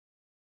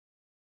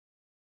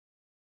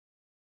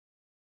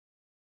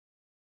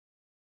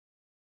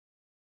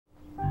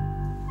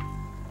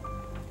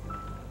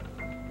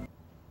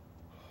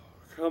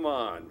Come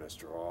on,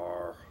 Mr.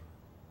 R.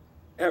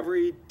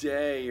 Every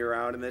day you're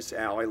out in this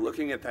alley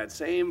looking at that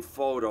same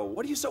photo.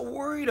 What are you so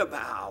worried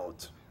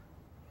about?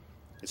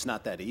 It's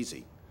not that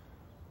easy.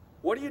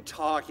 What are you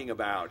talking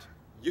about?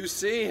 You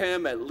see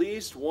him at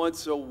least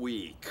once a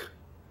week.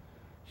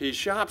 He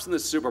shops in the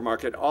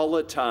supermarket all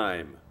the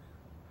time.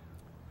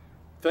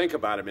 Think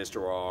about it,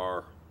 Mr.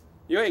 R.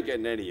 You ain't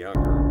getting any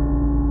younger.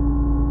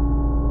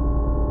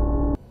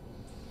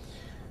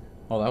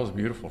 Oh, that was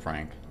beautiful,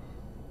 Frank.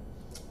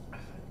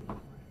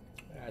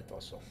 I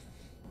thought so.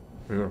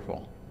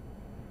 Beautiful.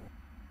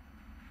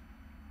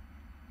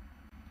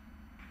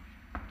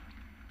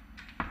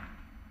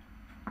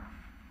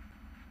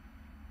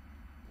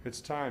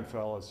 It's time,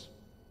 fellas.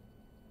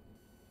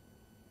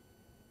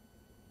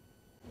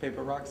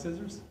 Paper, rock,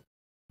 scissors?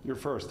 You're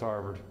first,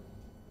 Harvard.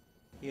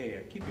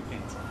 Yeah, keep your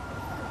pants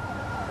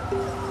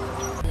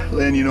on.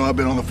 Len, you know I've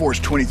been on the force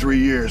 23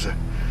 years. I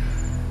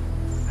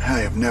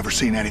have never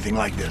seen anything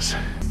like this.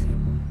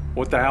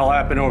 What the hell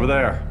happened over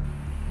there?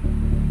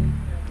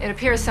 It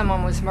appears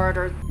someone was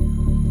murdered.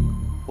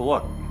 Well,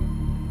 look,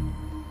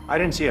 I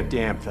didn't see a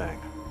damn thing.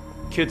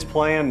 Kids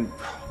playing,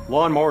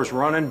 lawnmowers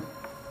running,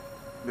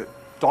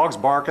 dogs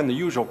barking, the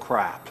usual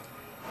crap.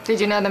 Did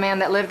you know the man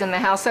that lived in the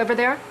house over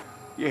there?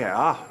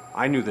 Yeah,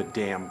 I knew the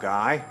damn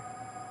guy.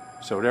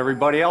 So did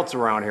everybody else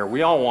around here.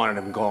 We all wanted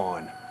him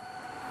gone.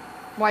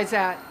 Why's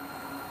that?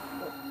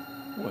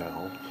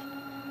 Well,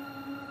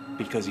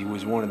 because he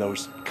was one of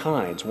those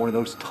kinds, one of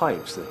those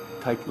types, the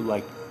type who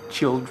like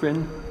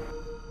children.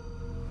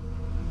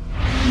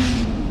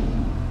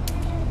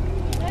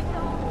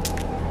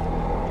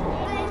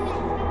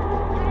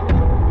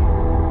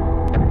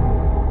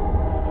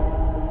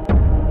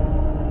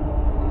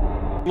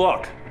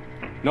 Look,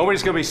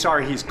 nobody's gonna be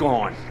sorry he's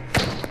gone.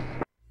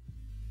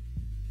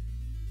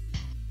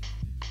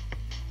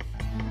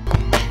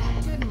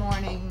 Good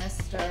morning,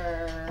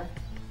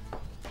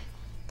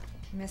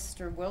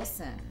 Mr.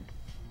 Wilson.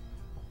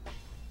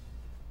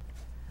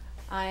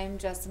 I'm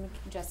Jessica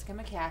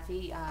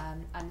McAfee.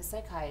 I'm the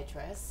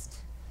psychiatrist.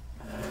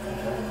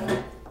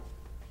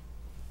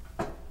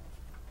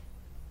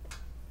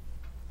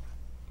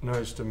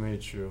 Nice to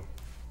meet you.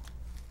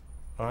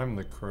 I'm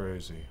the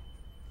crazy.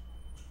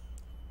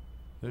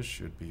 This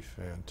should be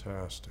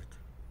fantastic.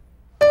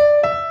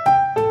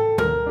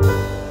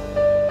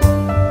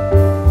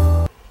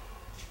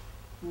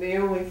 The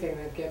only thing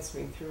that gets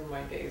me through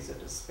my days of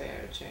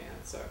despair,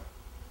 Chance, are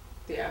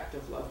the act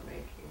of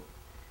lovemaking.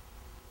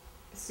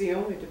 It's the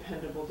only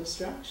dependable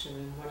distraction,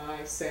 and when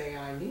I say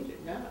I need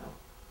it now,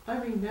 I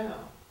mean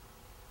now,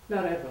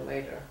 not ever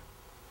later.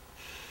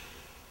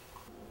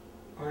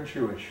 Aren't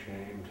you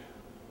ashamed?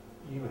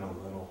 Even a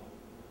little.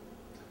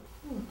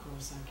 Well, of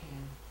course I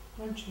can,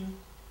 aren't you?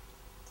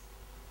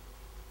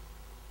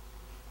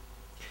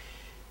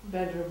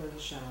 Bedroom or the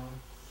shower,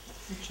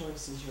 the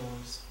choice is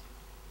yours.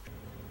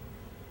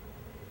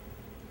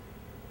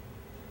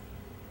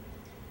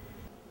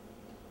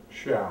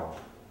 Shower.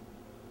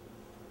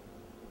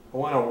 I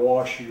want to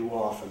wash you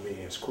off of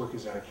me as quick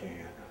as I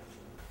can.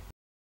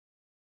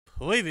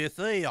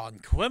 Previously on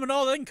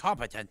Criminal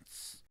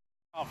Incompetence.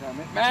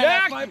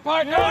 Jack, my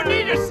partner. You don't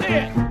need to see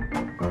it!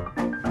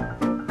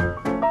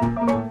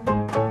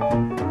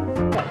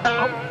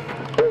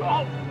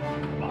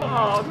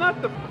 Oh, not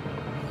the...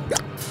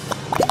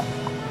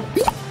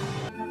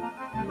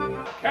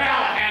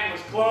 Callahan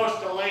was close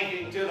to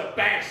linking to the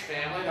Banks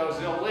family,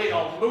 those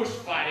illegal moose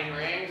fighting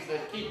rings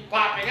that keep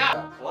popping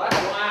up. Well,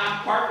 that's why I'm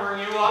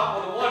partnering you up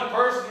with the one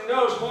person who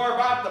knows more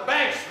about the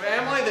Banks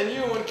family than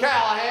you and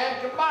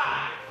Callahan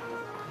combined.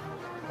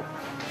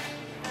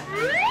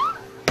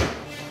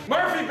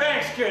 Murphy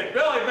Banks kid,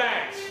 Billy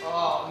Banks.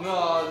 Oh, no.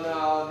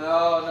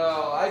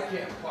 I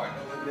can't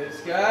partner with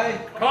this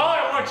guy. Call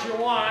it what you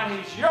want,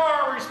 he's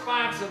your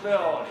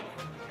responsibility.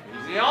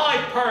 He's the only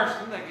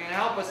person that can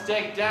help us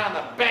take down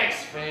the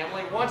Banks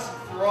family once and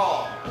for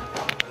all.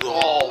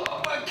 Oh,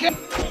 I can't.